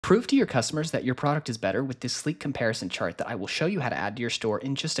Prove to your customers that your product is better with this sleek comparison chart that I will show you how to add to your store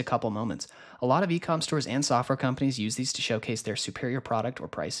in just a couple moments. A lot of e-com stores and software companies use these to showcase their superior product or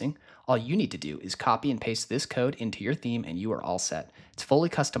pricing. All you need to do is copy and paste this code into your theme and you are all set. It's fully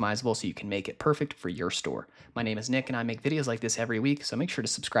customizable so you can make it perfect for your store. My name is Nick and I make videos like this every week, so make sure to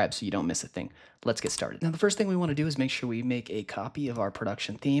subscribe so you don't miss a thing. Let's get started. Now the first thing we want to do is make sure we make a copy of our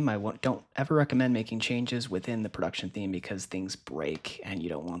production theme. Don't ever recommend making changes within the production theme because things break and you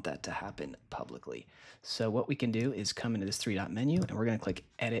don't want that to happen publicly. So what we can do is come into this three-dot menu and we're going to click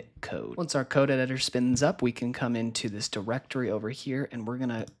Edit Code. Once our code editor spins up, we can come into this directory over here and we're going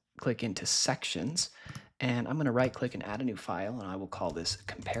to click into Sections. And I'm going to right click and add a new file and I will call this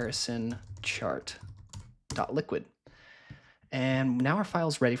comparison chart.liquid. And now our file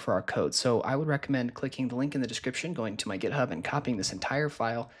is ready for our code. So I would recommend clicking the link in the description, going to my GitHub and copying this entire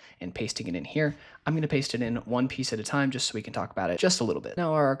file and pasting it in here. I'm going to paste it in one piece at a time just so we can talk about it just a little bit.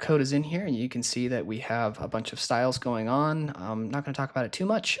 Now our code is in here and you can see that we have a bunch of styles going on. I'm not going to talk about it too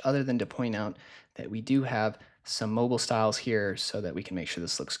much other than to point out that we do have some mobile styles here so that we can make sure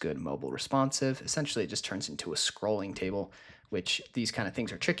this looks good, mobile responsive. Essentially, it just turns into a scrolling table, which these kind of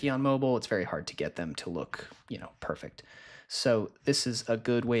things are tricky on mobile. It's very hard to get them to look, perfect. So this is a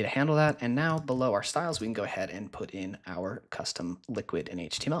good way to handle that. And now below our styles, we can go ahead and put in our custom liquid in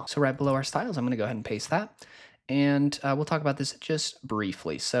HTML. So right below our styles, I'm going to go ahead and paste that. And we'll talk about this just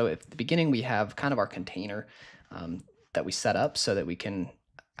briefly. So at the beginning, we have kind of our container that we set up so that we can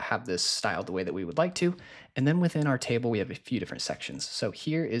have this styled the way that we would like to. And then within our table, we have a few different sections. So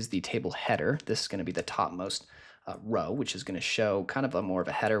here is the table header. This is going to be the topmost row, which is going to show kind of more of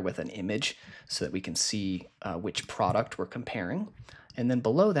a header with an image so that we can see which product we're comparing. And then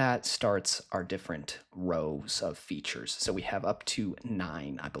below that starts our different rows of features. So we have up to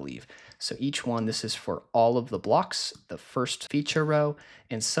 9, I believe. So each one, this is for all of the blocks, the first feature row,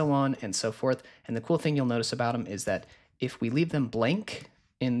 and so on and so forth. And the cool thing you'll notice about them is that if we leave them blank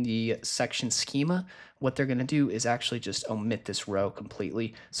in the section schema, what they're going to do is actually just omit this row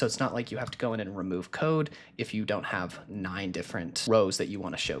completely. So it's not like you have to go in and remove code if you don't have 9 different rows that you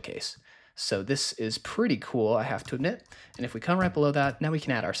want to showcase. So this is pretty cool, I have to admit. And if we come right below that, now we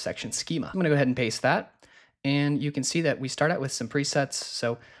can add our section schema. I'm going to go ahead and paste that. And you can see that we start out with some presets.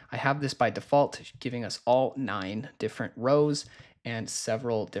 So I have this by default, giving us all 9 different rows and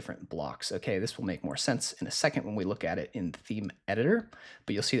several different blocks. Okay, this will make more sense in a second when we look at it in the theme editor,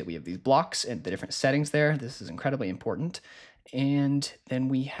 but you'll see that we have these blocks and the different settings there. This is incredibly important. And then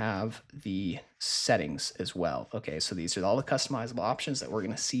we have the settings as well. Okay, so these are all the customizable options that we're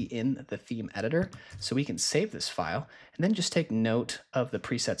going to see in the theme editor. So we can save this file and then just take note of the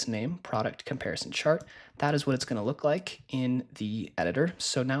preset's name, product comparison chart. That is what it's going to look like in the editor.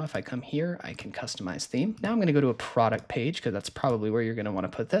 So now if I come here, I can customize theme. Now I'm going to go to a product page because that's probably where you're going to want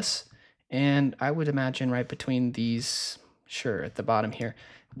to put this. And I would imagine right between these, sure, at the bottom here,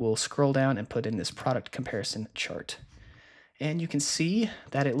 we'll scroll down and put in this product comparison chart. And you can see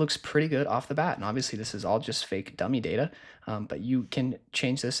that it looks pretty good off the bat. And obviously this is all just fake dummy data, but you can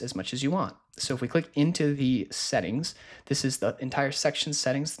change this as much as you want. So if we click into the settings, this is the entire section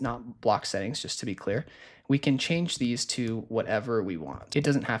settings, not block settings, just to be clear. We can change these to whatever we want. It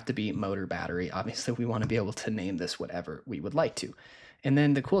doesn't have to be motor battery. Obviously we want to be able to name this whatever we would like to. And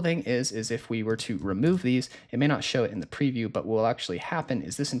then the cool thing is if we were to remove these, it may not show it in the preview, but what will actually happen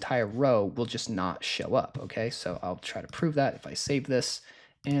is this entire row will just not show up, okay? So I'll try to prove that if I save this.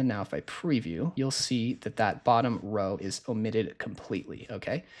 And now if I preview, you'll see that that bottom row is omitted completely,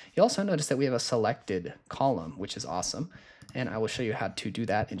 okay? You'll also notice that we have a selected column, which is awesome. And I will show you how to do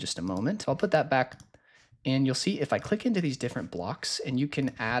that in just a moment. I'll put that back. And you'll see if I click into these different blocks, and you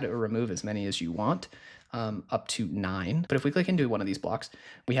can add or remove as many as you want, up to 9. But if we click into one of these blocks,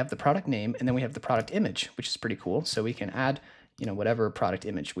 we have the product name and then we have the product image, which is pretty cool. So we can add, whatever product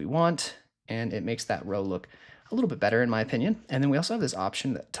image we want, and it makes that row look a little bit better in my opinion. And then we also have this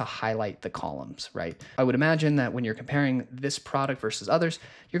option to highlight the columns, right? I would imagine that when you're comparing this product versus others,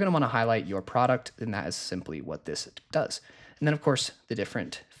 you're going to want to highlight your product, and that is simply what this does. And then of course, the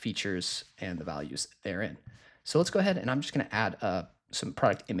different features and the values therein. So let's go ahead and I'm just going to add some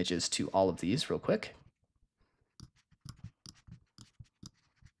product images to all of these real quick.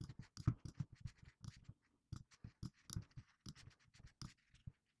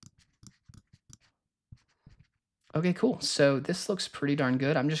 Okay, cool. So this looks pretty darn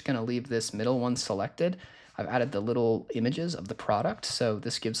good. I'm just going to leave this middle one selected. I've added the little images of the product. So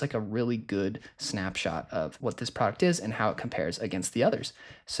this gives like a really good snapshot of what this product is and how it compares against the others.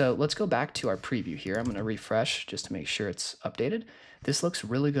 So let's go back to our preview here. I'm going to refresh just to make sure it's updated. This looks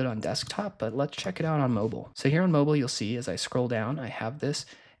really good on desktop, but let's check it out on mobile. So here on mobile, you'll see as I scroll down, I have this.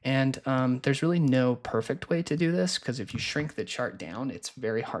 And there's really no perfect way to do this because if you shrink the chart down, it's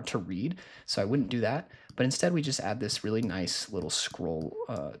very hard to read. So I wouldn't do that. But instead, we just add this really nice little scroll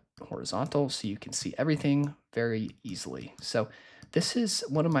horizontal so you can see everything very easily. So this is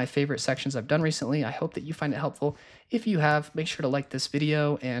one of my favorite sections I've done recently. I hope that you find it helpful. If you have, make sure to like this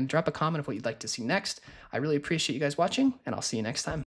video and drop a comment of what you'd like to see next. I really appreciate you guys watching, and I'll see you next time.